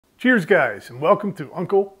Cheers guys, and welcome to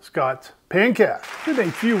Uncle Scott's Pancast. It's been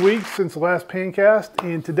a few weeks since the last Pancast.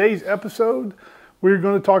 In today's episode, we're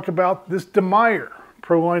going to talk about this Demeyere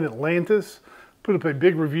Proline Atlantis. Put up a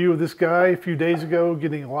big review of this guy a few days ago,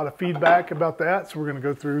 getting a lot of feedback about that. So we're going to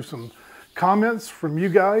go through some comments from you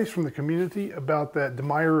guys, from the community, about that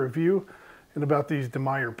Demeyere review and about these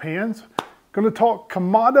Demeyere pans. Going to talk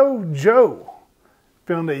Kamado Joe.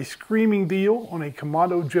 Found a screaming deal on a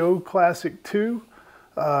Kamado Joe Classic 2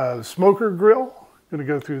 smoker grill. Going to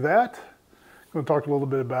go through that. Going to talk a little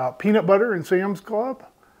bit about peanut butter and Sam's Club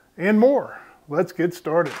and more. Let's get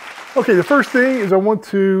started. Okay, the first thing is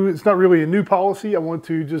it's not really a new policy. I want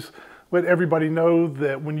to just let everybody know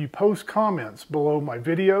that when you post comments below my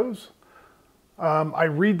videos, I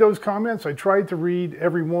read those comments. I tried to read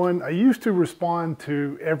every one. I used to respond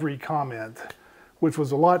to every comment, which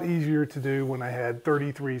was a lot easier to do when I had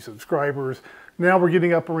 33 subscribers. Now we're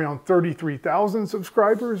getting up around 33,000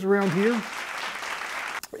 subscribers around here.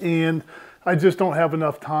 And I just don't have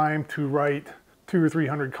enough time to write 200 or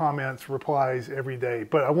 300 comments, replies every day.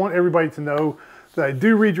 But I want everybody to know that I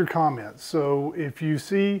do read your comments. So if you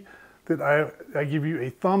see that I give you a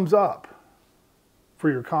thumbs up for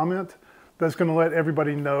your comment, that's going to let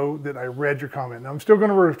everybody know that I read your comment. Now I'm still going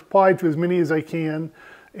to reply to as many as I can,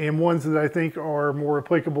 and ones that I think are more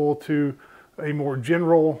applicable to a more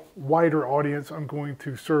general, wider audience, I'm going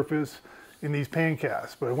to surface in these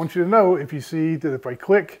pancasts. But I want you to know, if you see that if I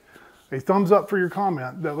click a thumbs up for your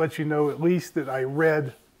comment, that lets you know at least that I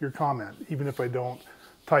read your comment, even if I don't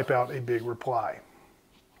type out a big reply.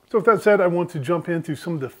 So with that said, I want to jump into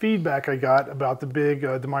some of the feedback I got about the big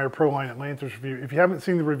Demeyere Proline Atlantis review. If you haven't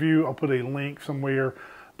seen the review, I'll put a link somewhere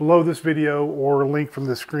below this video or a link from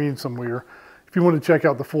the screen somewhere if you want to check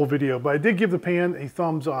out the full video. But I did give the pan a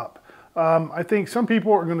thumbs up. I think some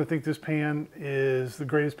people are going to think this pan is the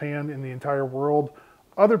greatest pan in the entire world.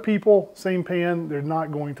 Other people, same pan, they're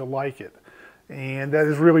not going to like it. And that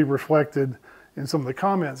is really reflected in some of the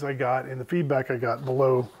comments I got and the feedback I got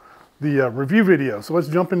below the review video. So let's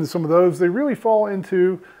jump into some of those. They really fall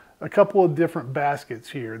into a couple of different baskets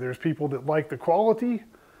here. There's people that like the quality.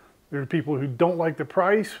 There are people who don't like the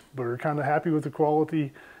price, but are kind of happy with the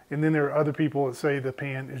quality. And then there are other people that say the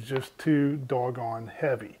pan is just too doggone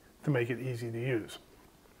heavy to make it easy to use.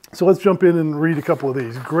 So let's jump in and read a couple of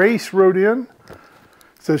these. Grace wrote in,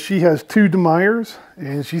 says she has 2 Demeyers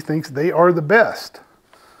and she thinks they are the best.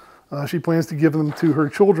 She plans to give them to her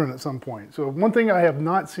children at some point. So one thing I have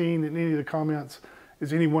not seen in any of the comments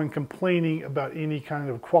is anyone complaining about any kind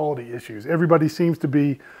of quality issues. Everybody seems to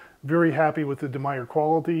be very happy with the Demeyere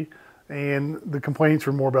quality, and the complaints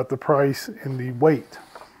are more about the price and the weight.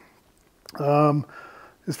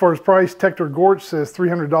 As far as price, Tector Gorch says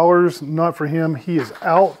 $300, not for him, he is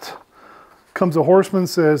out. Comes a Horseman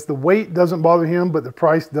says the weight doesn't bother him, but the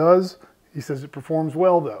price does. He says it performs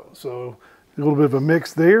well though, so a little bit of a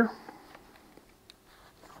mix there.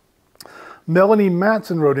 Melanie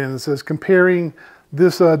Matson wrote in and says, comparing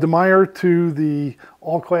this Demeyere to the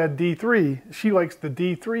All-Clad D3, she likes the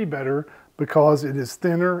D3 better because it is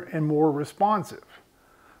thinner and more responsive.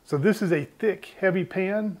 So this is a thick, heavy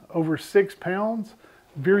pan, over 6 pounds,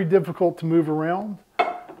 very difficult to move around.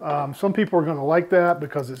 Some people are going to like that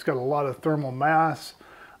because it's got a lot of thermal mass.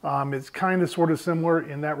 It's kind of sort of similar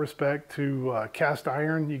in that respect to cast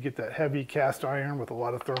iron. You get that heavy cast iron with a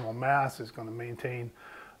lot of thermal mass. It's going to maintain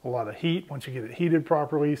a lot of heat once you get it heated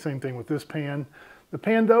properly. Same thing with this pan. The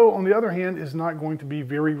pan though, on the other hand, is not going to be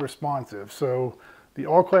very responsive. So the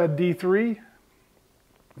All-Clad D3,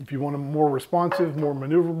 if you want a more responsive, more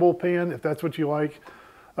maneuverable pan, if that's what you like,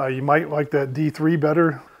 you might like that D3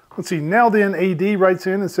 better. Let's see, Now Then AD writes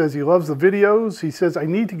in and says he loves the videos. He says, I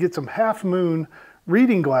need to get some half moon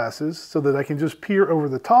reading glasses so that I can just peer over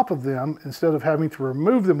the top of them instead of having to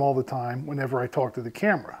remove them all the time whenever I talk to the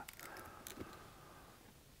camera.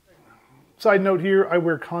 Side note here, I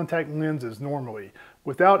wear contact lenses normally.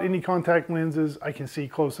 Without any contact lenses, I can see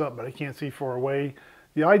close up, but I can't see far away.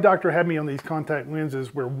 The eye doctor had me on these contact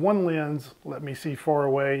lenses where one lens let me see far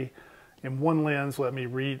away and one lens let me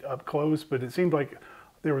read up close, but it seemed like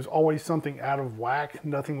there was always something out of whack.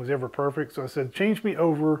 Nothing was ever perfect. So I said, change me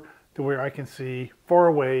over to where I can see far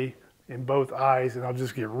away in both eyes, and I'll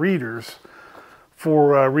just get readers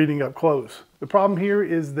for reading up close. The problem here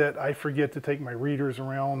is that I forget to take my readers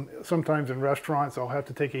around. Sometimes in restaurants, I'll have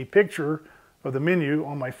to take a picture of the menu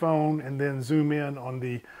on my phone and then zoom in on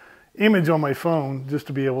the image on my phone just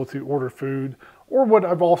to be able to order food. Or what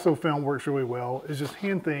I've also found works really well is just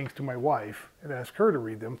hand things to my wife and ask her to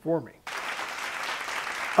read them for me.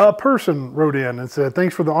 A person wrote in and said,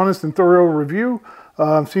 thanks for the honest and thorough review.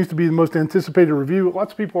 Seems to be the most anticipated review.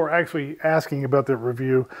 Lots of people are actually asking about that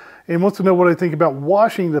review and wants to know what I think about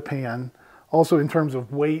washing the pan, also in terms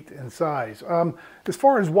of weight and size. As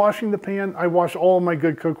far as washing the pan, I wash all of my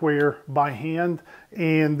good cookware by hand,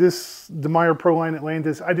 and this Demeyere ProLine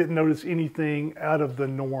Atlantis, I didn't notice anything out of the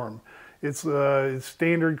norm. It's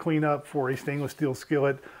standard cleanup for a stainless steel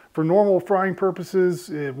skillet. For normal frying purposes,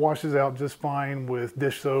 it washes out just fine with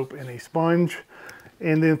dish soap and a sponge.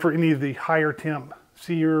 And then for any of the higher temp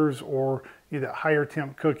sears or that higher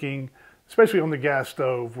temp cooking, especially on the gas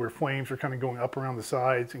stove where flames are kind of going up around the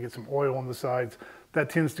sides and get some oil on the sides, that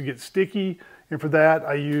tends to get sticky. And for that,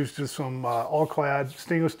 I use just some all-clad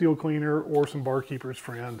stainless steel cleaner or some Barkeeper's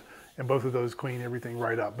Friend, and both of those clean everything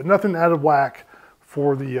right up. But nothing out of whack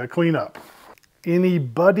for the cleanup. Any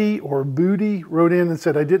buddy or booty wrote in and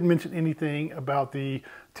said I didn't mention anything about the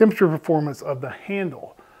temperature performance of the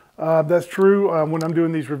handle. That's true. When I'm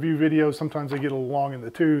doing these review videos, sometimes they get a little long in the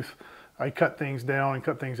tooth. I cut things down and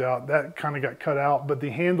cut things out. That kind of got cut out, but the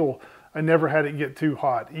handle, I never had it get too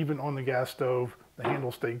hot. Even on the gas stove, the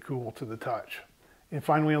handle stayed cool to the touch. And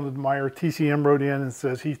finally on the Demeyere, TCM wrote in and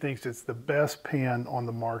says he thinks it's the best pan on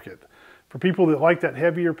the market. For people that like that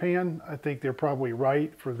heavier pan, I think they're probably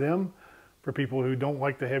right for them. For people who don't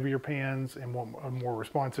like the heavier pans and want a more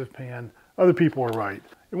responsive pan, other people are right.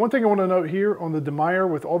 And one thing I want to note here on the Demeyere,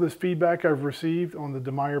 with all this feedback I've received on the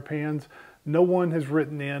Demeyere pans, no one has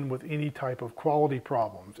written in with any type of quality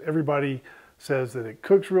problems. Everybody says that it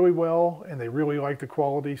cooks really well and they really like the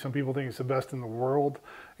quality. Some people think it's the best in the world.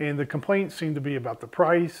 And the complaints seem to be about the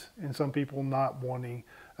price and some people not wanting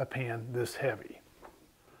a pan this heavy.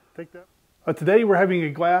 Take that. Today we're having a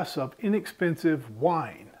glass of inexpensive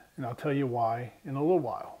wine, and I'll tell you why in a little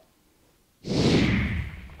while.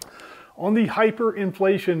 On the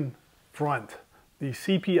hyperinflation front, the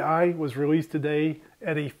CPI was released today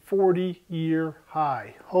at a 40-year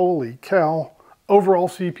high. Holy cow. Overall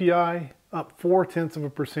CPI up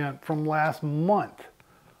 0.4% from last month,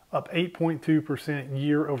 up 8.2%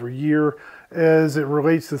 year over year. As it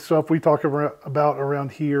relates to stuff we talk about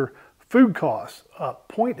around here, food costs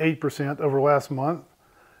up 0.8% over last month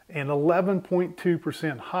and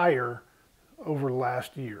 11.2% higher over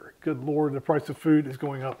last year. Good Lord, the price of food is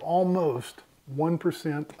going up almost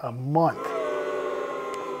 1% a month.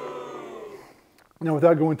 Now,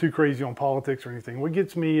 without going too crazy on politics or anything, what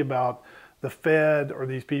gets me about the Fed or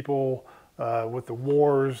these people with the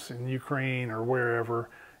wars in Ukraine or wherever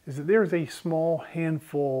is that there's a small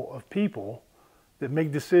handful of people that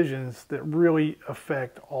make decisions that really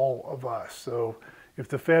affect all of us. So if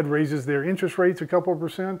the Fed raises their interest rates a couple of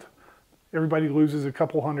percent, everybody loses a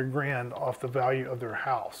couple $100 grand off the value of their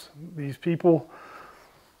house. These people,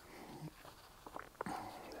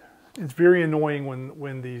 it's very annoying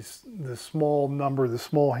when the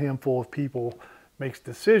small handful of people makes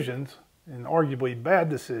decisions, and arguably bad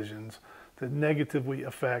decisions, that negatively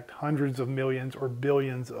affect hundreds of millions or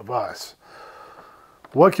billions of us.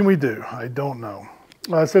 What can we do? I don't know.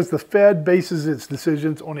 It says the Fed bases its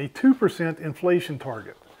decisions on a 2% inflation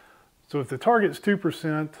target. So if the target's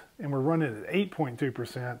 2% and we're running at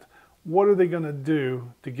 8.2%, what are they going to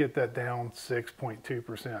do to get that down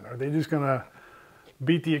 6.2%? Are they just going to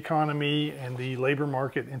beat the economy and the labor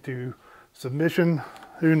market into submission?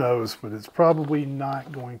 Who knows, but it's probably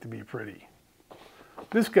not going to be pretty.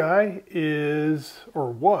 This guy is,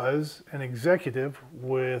 or was, an executive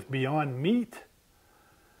with Beyond Meat.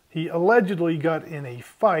 He allegedly got in a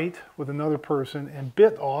fight with another person and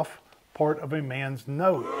bit off part of a man's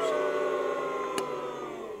nose.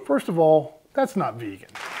 First of all, that's not vegan.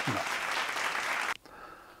 No.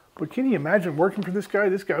 But can you imagine working for this guy?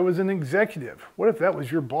 This guy was an executive. What if that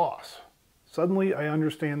was your boss? Suddenly, I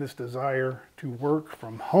understand this desire to work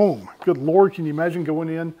from home. Good Lord, can you imagine going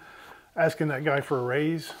in, asking that guy for a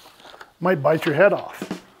raise? Might bite your head off.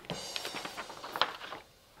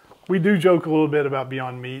 We do joke a little bit about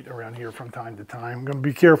Beyond Meat around here from time to time. I'm going to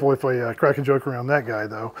be careful if I crack a joke around that guy,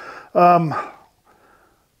 though.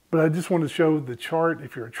 But I just want to show the chart.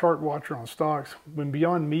 If you're a chart watcher on stocks, when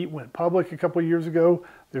Beyond Meat went public a couple of years ago,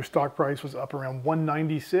 their stock price was up around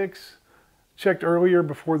 $196. Checked earlier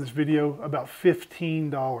before this video, about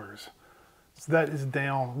 $15. So that is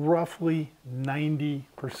down roughly 90%.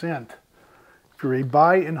 If you're a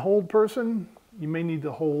buy and hold person, you may need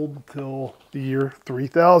to hold till the year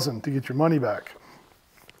 3000 to get your money back.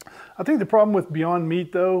 I think the problem with Beyond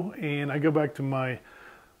Meat though, and I go back to my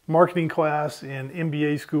marketing class in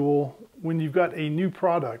MBA school, when you've got a new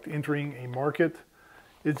product entering a market,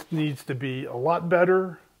 it needs to be a lot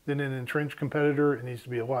better than an entrenched competitor. It needs to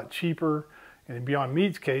be a lot cheaper. And in Beyond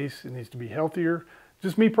Meat's case, it needs to be healthier.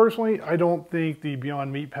 Just me personally, I don't think the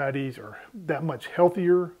Beyond Meat patties are that much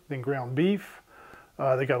healthier than ground beef.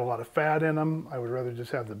 They got a lot of fat in them. I would rather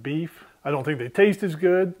just have the beef. I don't think they taste as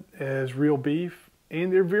good as real beef,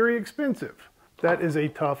 and they're very expensive. That is a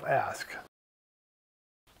tough ask.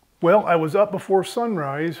 Well, I was up before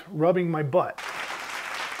sunrise rubbing my butt.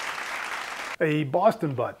 A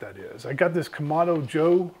Boston butt, that is. I got this Kamado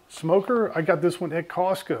Joe smoker. I got this one at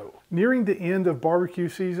Costco. Nearing the end of barbecue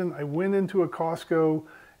season, I went into a Costco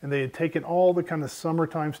and they had taken all the kind of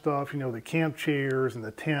summertime stuff, you know, the camp chairs and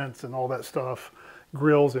the tents and all that stuff,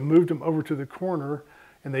 grills, and moved them over to the corner,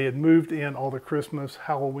 and they had moved in all the Christmas,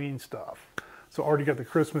 Halloween stuff. So already got the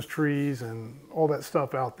Christmas trees and all that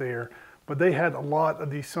stuff out there, but they had a lot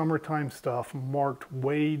of the summertime stuff marked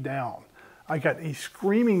way down. I got a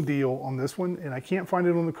screaming deal on this one, and I can't find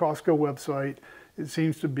it on the Costco website. It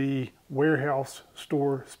seems to be warehouse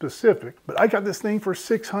store specific, but I got this thing for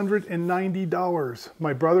 $690.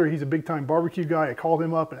 My brother, he's a big time barbecue guy. I called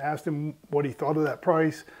him up and asked him what he thought of that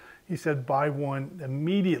price. He said, buy one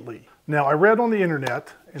immediately. Now, I read on the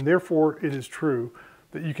internet, and therefore it is true,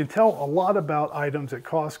 that you can tell a lot about items at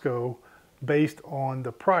Costco based on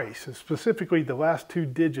the price, and specifically the last two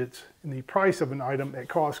digits in the price of an item at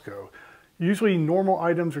Costco. Usually normal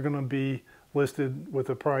items are going to be listed with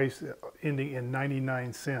a price ending in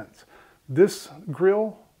 99 cents. This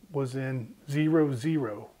grill was in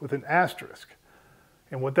 00 with an asterisk.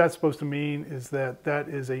 And what that's supposed to mean is that that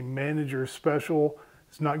is a manager special.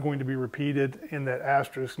 It's not going to be repeated, and that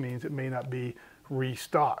asterisk means it may not be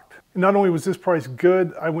restocked. And not only was this price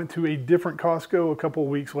good, I went to a different Costco a couple of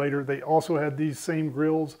weeks later. They also had these same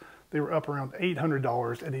grills. They were up around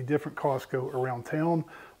 $800 at a different Costco around town.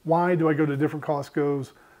 Why do I go to different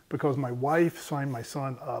Costco's? Because my wife signed my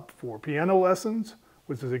son up for piano lessons,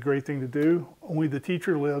 which is a great thing to do. Only the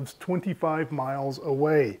teacher lives 25 miles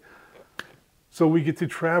away. So we get to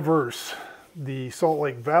traverse the Salt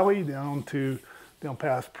Lake Valley down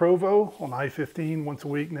past Provo on I-15 once a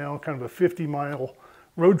week now, kind of a 50-mile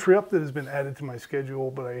road trip that has been added to my schedule,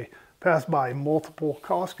 but I pass by multiple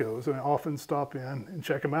Costco's and I often stop in and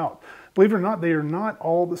check them out. Believe it or not, they are not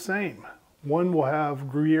all the same. One will have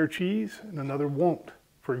Gruyere cheese and another won't,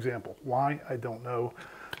 for example. Why? I don't know.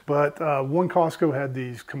 But one Costco had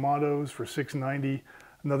these Kamados for $6.90,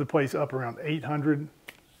 another place up around $800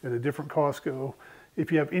 at a different Costco.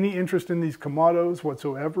 If you have any interest in these Kamados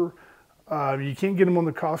whatsoever, you can't get them on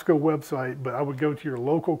the Costco website, but I would go to your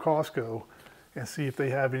local Costco and see if they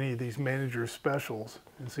have any of these manager specials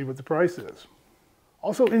and see what the price is.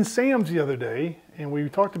 Also in Sam's the other day, and we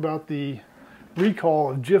talked about the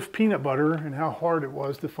recall of Jif peanut butter and how hard it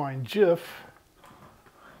was to find Jif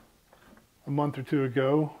a month or two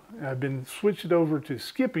ago. And I've been switched over to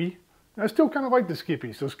Skippy. And I still kind of like the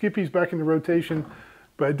Skippy, so Skippy's back in the rotation,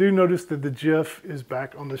 but I do notice that the Jif is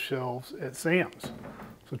back on the shelves at Sam's.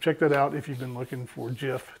 So check that out if you've been looking for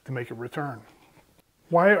Jif to make a return.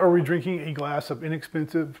 Why are we drinking a glass of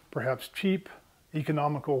inexpensive, perhaps cheap,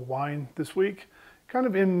 economical wine this week? Kind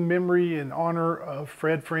of in memory and honor of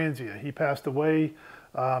Fred Franzia. He passed away.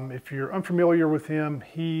 If you're unfamiliar with him,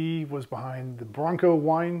 he was behind the Bronco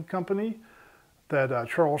Wine Company, that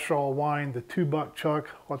Charles Shaw wine, the $2 Chuck.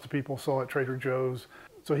 Lots of people saw at Trader Joe's.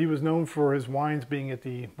 So he was known for his wines being at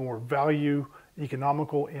the more value,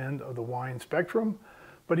 economical end of the wine spectrum.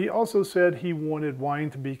 But he also said he wanted wine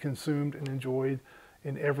to be consumed and enjoyed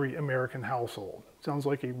in every American household. Sounds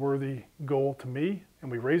like a worthy goal to me, and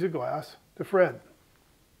we raise a glass to Fred.